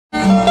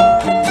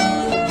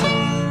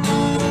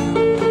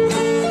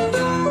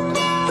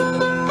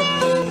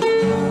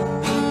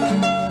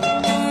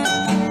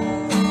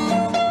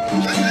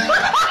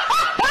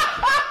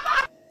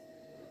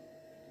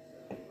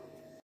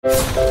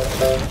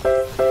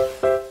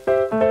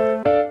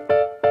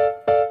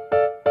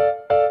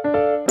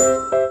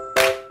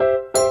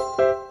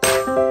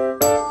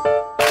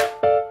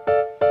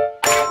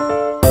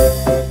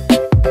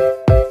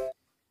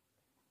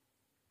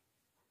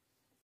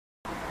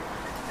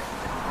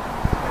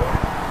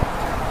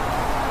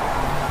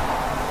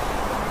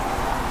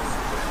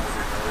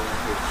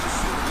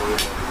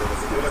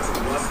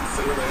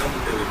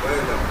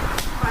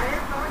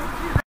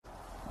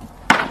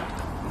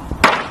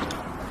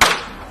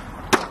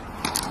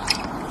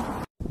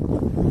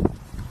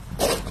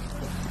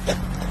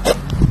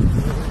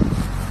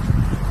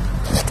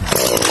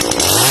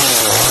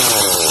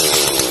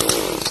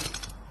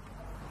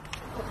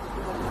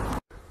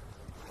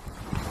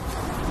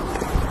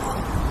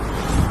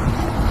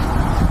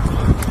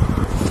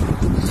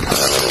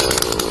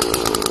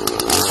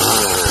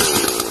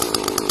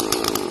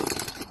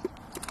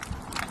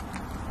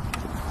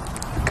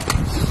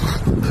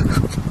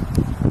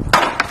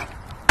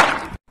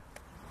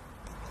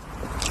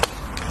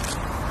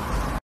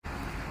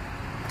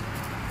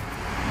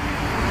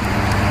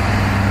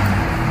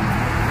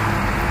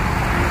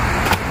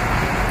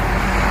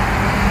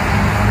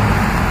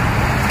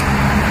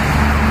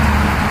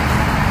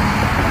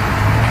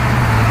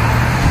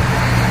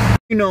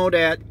know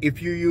that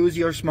if you use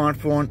your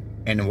smartphone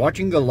and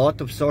watching a lot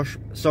of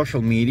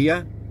social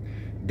media,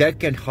 that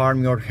can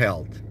harm your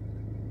health?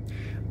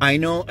 I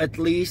know at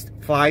least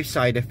 5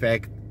 side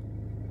effects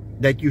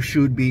that you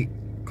should be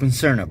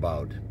concerned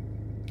about.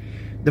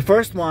 The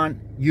first one,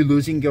 you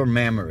losing your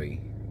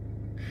memory.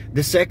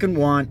 The second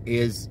one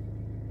is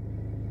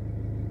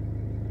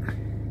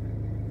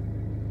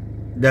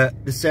the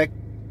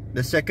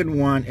second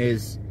one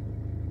is,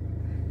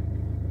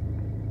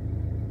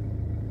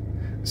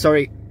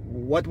 sorry,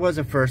 what was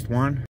the first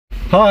one?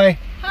 Hi.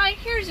 Hi,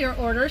 here's your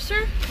order,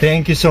 sir.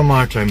 Thank you so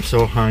much. I'm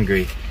so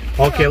hungry.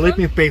 Okay, let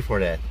me pay for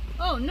that.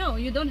 Oh, no,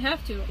 you don't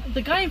have to.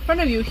 The guy in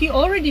front of you, he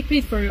already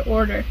paid for your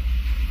order.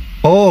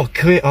 Oh,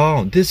 okay.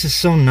 Oh, this is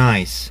so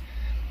nice.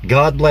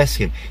 God bless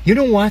him. You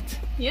know what?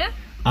 Yeah?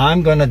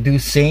 I'm gonna do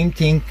same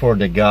thing for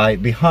the guy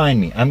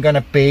behind me. I'm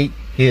gonna pay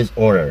his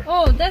order.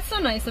 Oh, that's so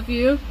nice of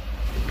you.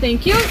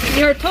 Thank you.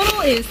 Your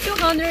total is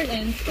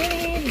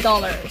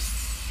 $220.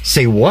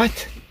 Say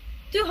what?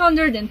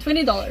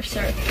 $220,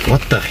 sir.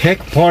 What the heck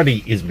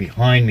party is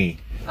behind me?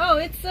 Oh,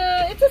 it's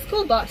a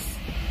school bus.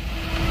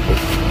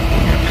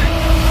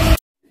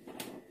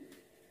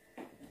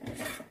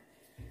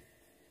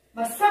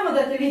 Ma samo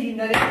da te vidim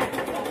da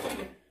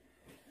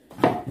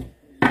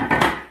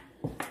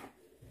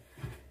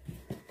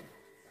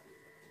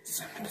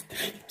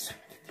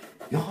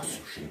Ja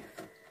sam šef.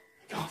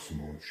 Ja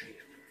sam on šef.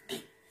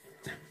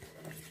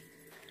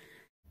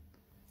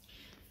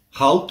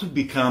 How to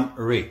become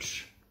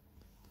rich.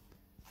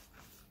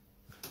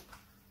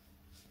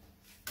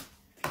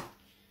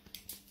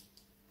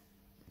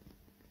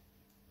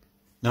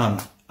 Now,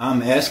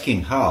 I'm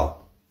asking how.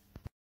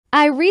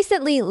 I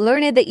recently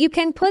learned that you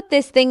can put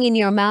this thing in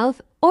your mouth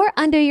or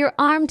under your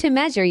arm to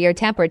measure your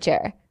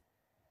temperature.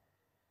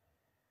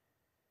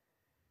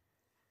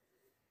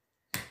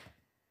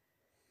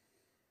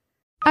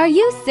 Are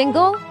you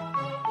single?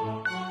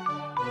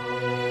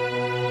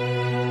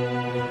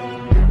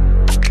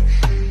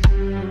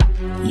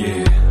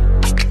 Yeah.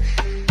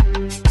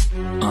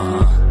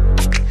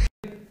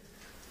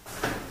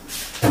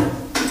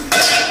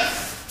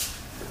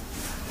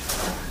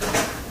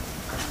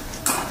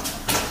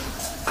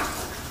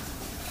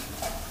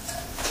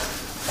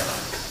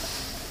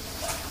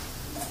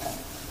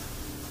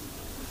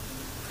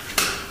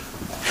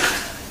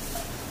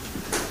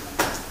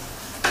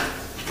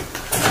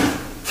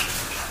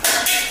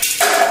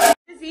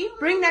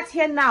 Bring that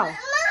here now. Mommy,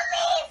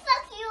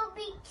 fuck you,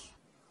 bitch.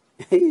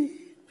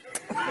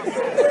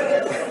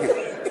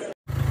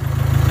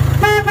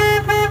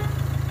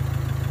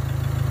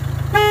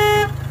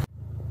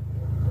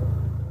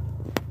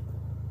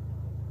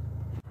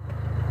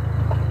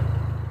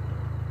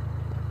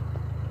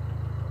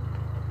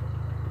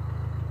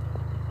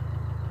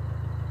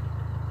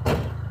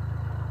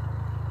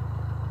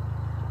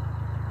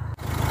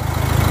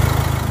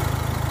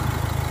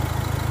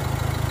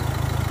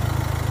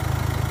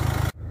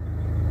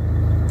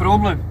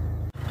 Problem.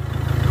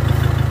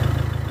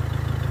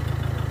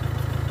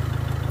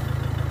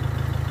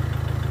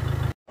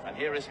 And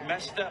here is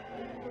Mester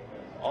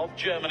of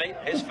Germany,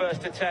 his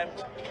first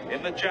attempt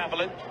in the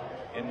javelin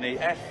in the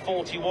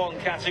F41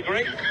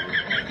 category.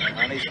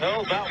 And he's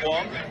hurled that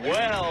one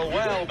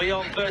well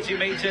beyond 30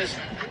 meters,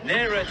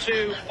 nearer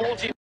to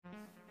 40.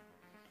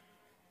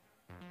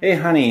 Hey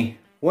honey,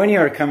 when you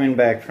are coming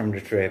back from the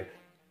trip?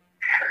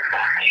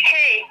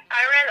 Hey,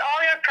 I read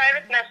all your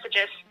private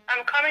messages.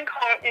 I'm coming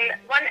home in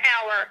 1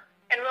 hour,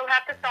 and we'll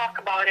have to talk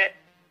about it.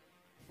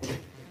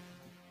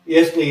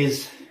 Yes,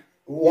 please.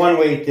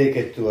 One-way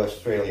ticket to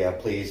Australia,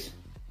 please.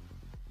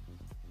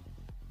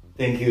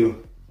 Thank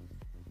you.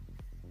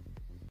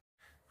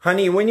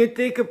 Honey, when you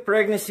take a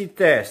pregnancy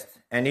test,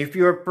 and if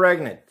you're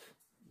pregnant,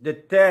 the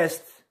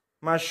test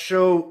must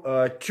show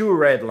 2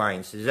 red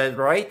lines. Is that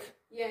right?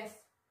 Yes.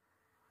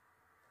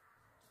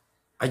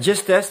 I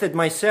just tested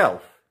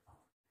myself.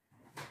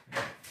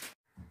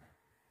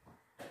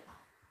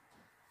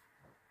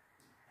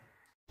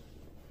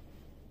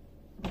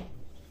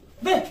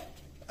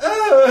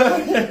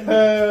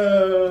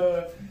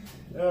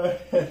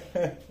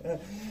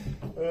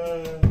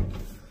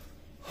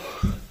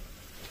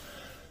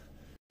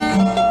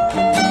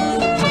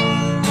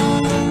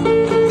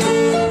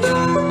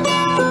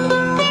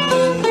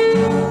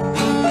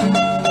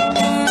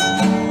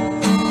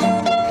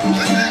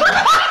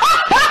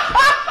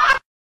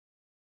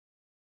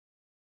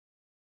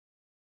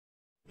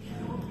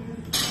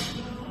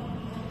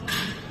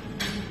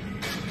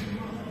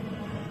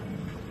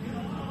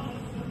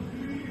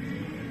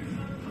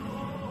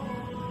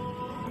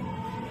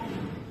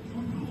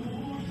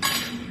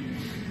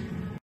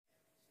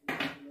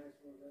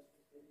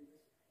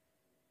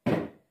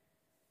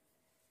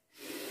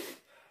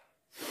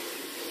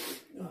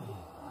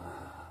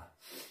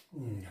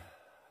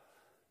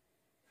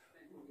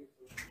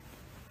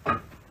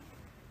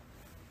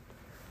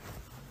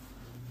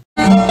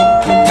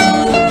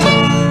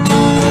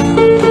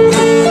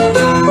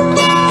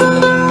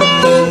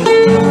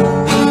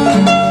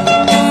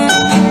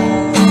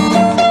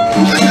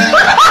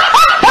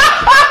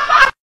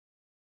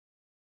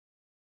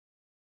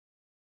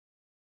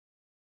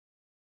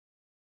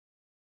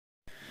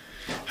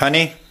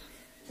 Honey,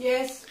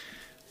 Yes.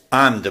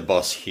 I'm the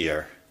boss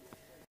here.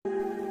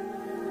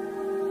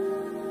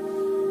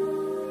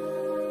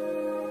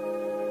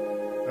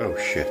 Oh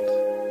shit.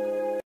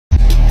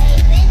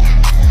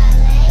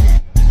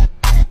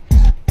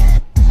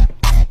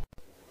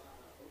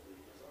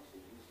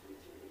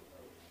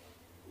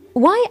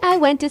 Why I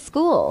went to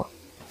school.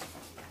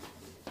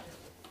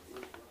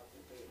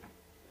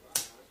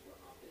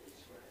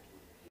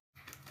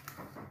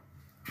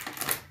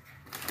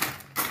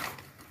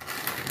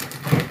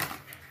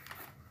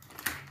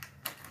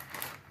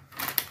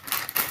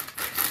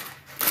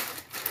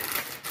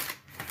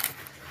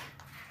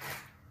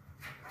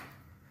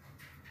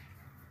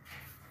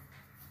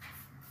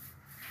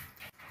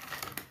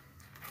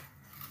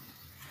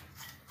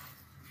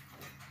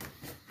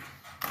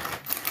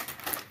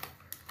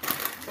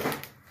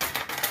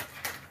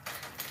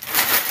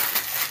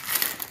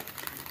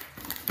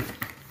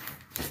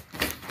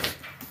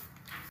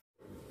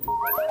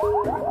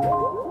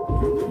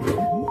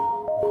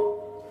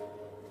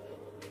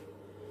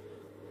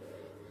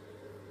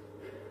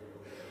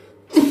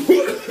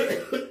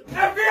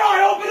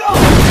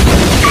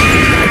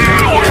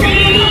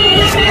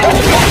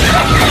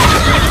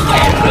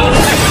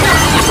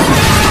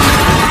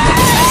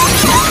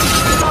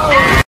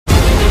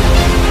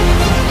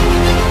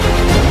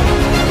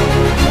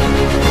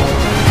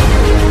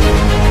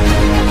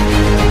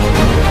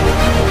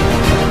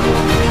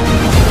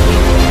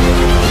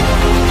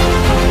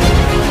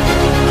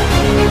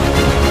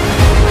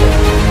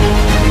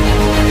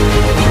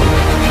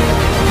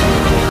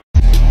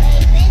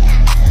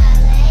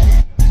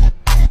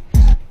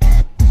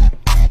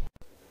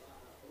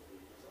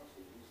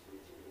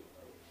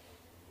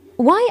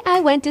 Why I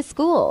went to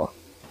school.